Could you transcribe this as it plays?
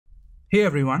Hey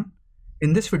everyone,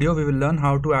 in this video we will learn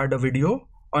how to add a video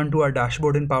onto our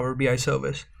dashboard in Power BI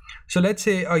service. So let's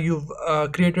say you've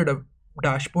created a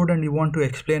dashboard and you want to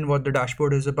explain what the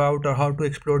dashboard is about or how to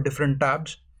explore different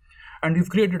tabs, and you've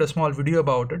created a small video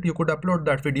about it. You could upload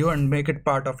that video and make it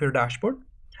part of your dashboard.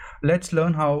 Let's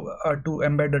learn how to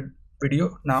embed a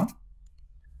video now.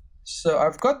 So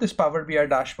I've got this Power BI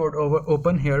dashboard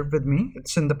open here with me.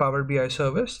 It's in the Power BI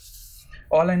service.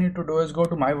 All I need to do is go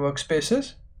to my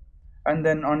workspaces, and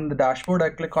then on the dashboard I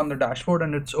click on the dashboard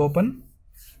and it's open.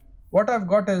 What I've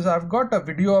got is I've got a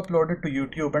video uploaded to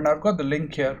YouTube and I've got the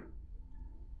link here.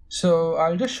 So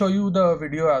I'll just show you the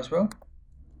video as well.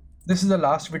 This is the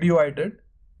last video I did,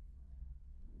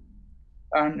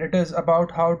 and it is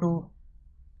about how to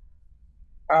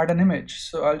add an image.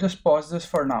 So I'll just pause this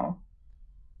for now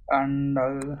and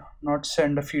I'll not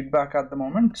send a feedback at the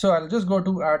moment. So I'll just go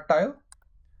to add tile,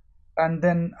 and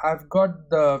then I've got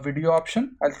the video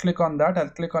option. I'll click on that. I'll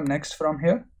click on next from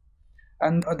here,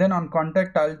 and then on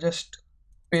contact I'll just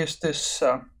paste this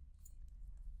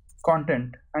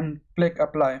content and click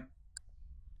apply,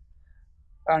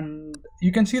 and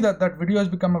you can see that that video has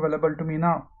become available to me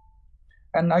now.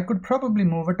 And I could probably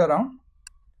move it around,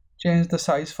 change the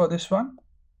size for this one,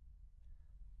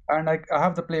 and I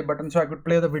have the play button, so I could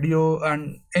play the video,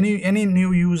 and any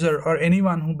new user or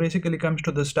anyone who basically comes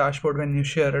to this dashboard, when you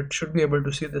share it, should be able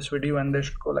to see this video and they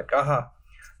should go like, aha,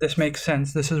 this makes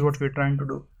sense, this is what we're trying to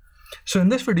do. So in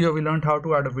this video we learned how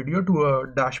to add a video to a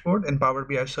dashboard in Power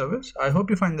BI service. I hope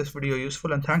you find this video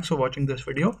useful, and thanks for watching this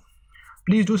video.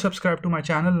 Please do subscribe to my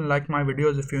channel and like my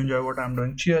videos if you enjoy what I'm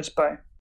doing. Cheers, bye.